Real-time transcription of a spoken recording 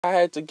I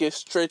had to get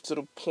straight to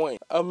the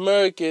point.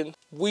 American,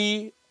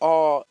 we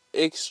are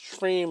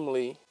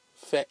extremely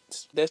fat.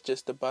 That's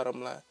just the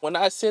bottom line. When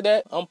I say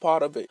that, I'm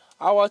part of it.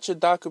 I watched a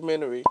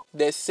documentary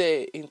that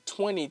said in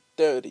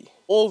 2030,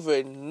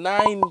 over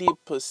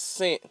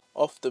 90%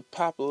 of the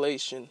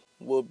population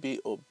will be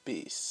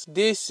obese.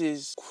 This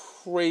is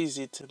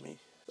crazy to me.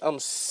 I'm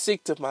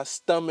sick to my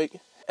stomach.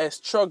 As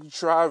truck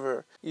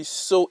driver, it's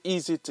so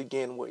easy to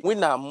gain weight. We're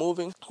not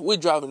moving. We're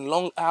driving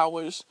long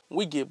hours.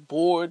 We get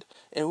bored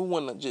and we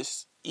want to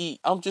just eat.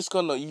 I'm just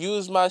going to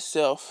use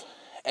myself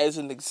as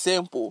an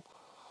example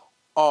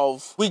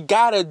of we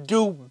gotta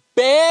do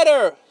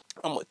better.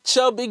 I'm a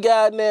chubby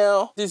guy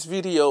now. This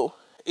video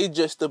is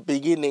just the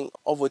beginning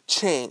of a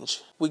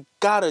change. We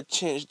gotta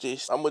change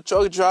this. I'm a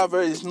truck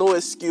driver, it's no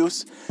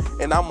excuse,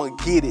 and I'm gonna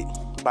get it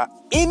by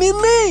any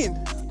means.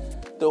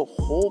 The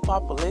whole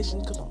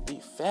population gonna be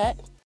fat.